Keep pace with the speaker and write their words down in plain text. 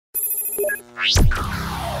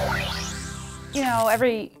You know,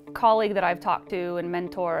 every colleague that I've talked to and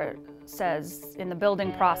mentor says in the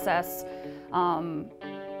building process,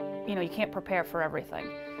 you know, you can't prepare for everything.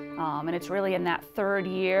 And it's really in that third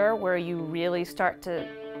year where you really start to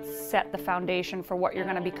set the foundation for what you're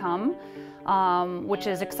going to become, which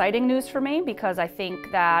is exciting news for me because I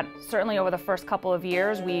think that certainly over the first couple of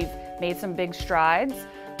years we've made some big strides,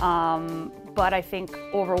 but I think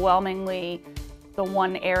overwhelmingly the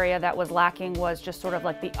one area that was lacking was just sort of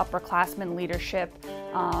like the upperclassmen leadership,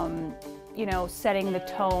 you know, setting the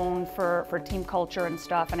tone for team culture and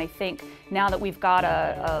stuff. And I think now that we've got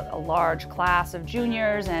a large class of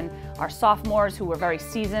juniors and our sophomores who were very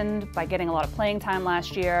seasoned by getting a lot of playing time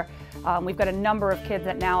last year, we've got a number of kids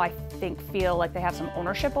that now I think feel like they have some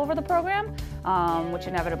ownership over the program, which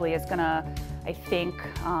inevitably is gonna, I think,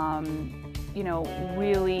 you know,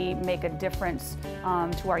 really make a difference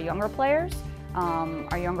to our younger players.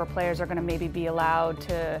 Our younger players are gonna maybe be allowed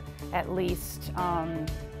to at least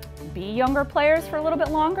be younger players for a little bit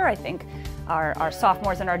longer. I think our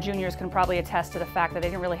sophomores and our juniors can probably attest to the fact that they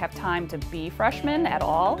didn't really have time to be freshmen at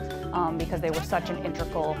all because they were such an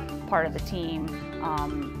integral part of the team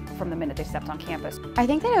from the minute they stepped on campus. I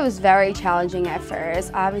think that it was very challenging at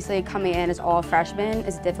first. Obviously coming in as all freshmen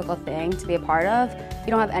is a difficult thing to be a part of.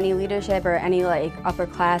 We don't have any leadership or any like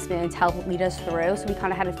upperclassmen to help lead us through, so we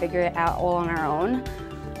kind of had to figure it out all on our own.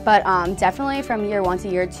 But definitely from year 1 to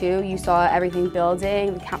year 2, you saw everything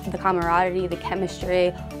building, the camaraderie, the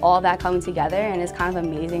chemistry, all of that coming together, and it's kind of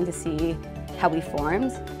amazing to see how we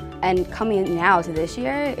formed. And coming now to this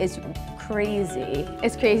year is crazy.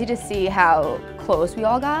 It's crazy to see how close we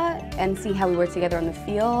all got and see how we work together on the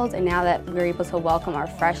field, and now that we're able to welcome our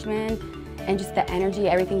freshmen and just the energy,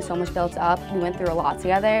 everything's so much built up. We went through a lot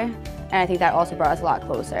together. And I think that also brought us a lot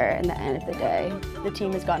closer in the end of the day. The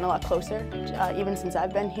team has gotten a lot closer, even since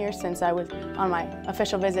I've been here, since I was on my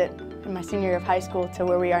official visit in my senior year of high school to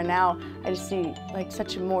where we are now. I just see like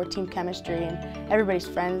such more team chemistry, and everybody's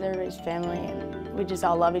friends, everybody's family, and we just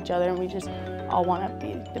all love each other, and we just all want to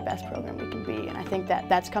be the best program we can be. And I think that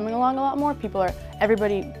that's coming along a lot more.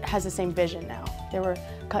 Everybody has the same vision now. There were,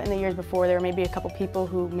 in the years before, there were maybe a couple people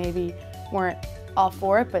who maybe weren't all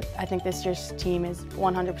for it, but I think this year's team is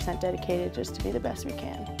 100% dedicated just to be the best we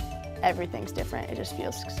can. Everything's different. It just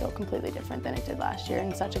feels so completely different than it did last year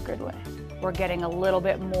in such a good way. We're getting a little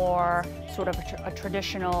bit more sort of a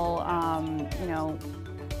traditional, you know,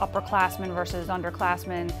 upperclassmen versus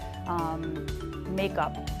underclassmen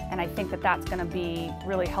makeup, and I think that that's going to be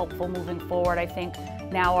really helpful moving forward. I think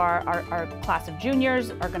now our class of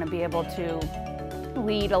juniors are going to be able to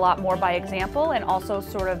lead a lot more by example, and also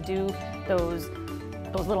sort of do those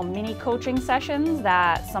little mini coaching sessions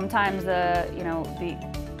that sometimes the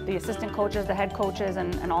assistant coaches, the head coaches,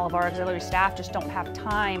 and all of our auxiliary staff just don't have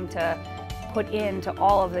time to put into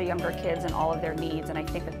all of the younger kids and all of their needs, and I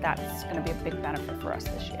think that that's going to be a big benefit for us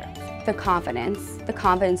this year. The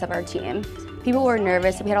confidence of our team. People were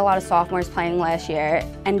nervous. We had a lot of sophomores playing last year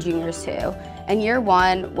and juniors too. And year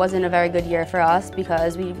 1 wasn't a very good year for us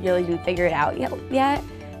because we really didn't figure it out yet.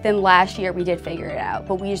 Then last year we did figure it out,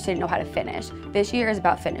 but we just didn't know how to finish. This year is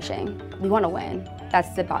about finishing. We want to win.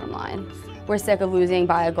 That's the bottom line. We're sick of losing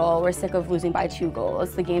by a goal. We're sick of losing by 2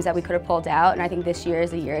 goals, the games that we could have pulled out, and I think this year is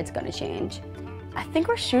the year it's going to change. I think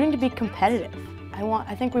we're shooting to be competitive.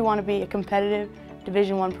 I think we want to be a competitive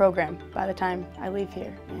Division I program by the time I leave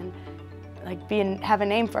here, and like have a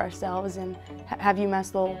name for ourselves and have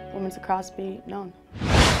UMass Lowell women's lacrosse be known.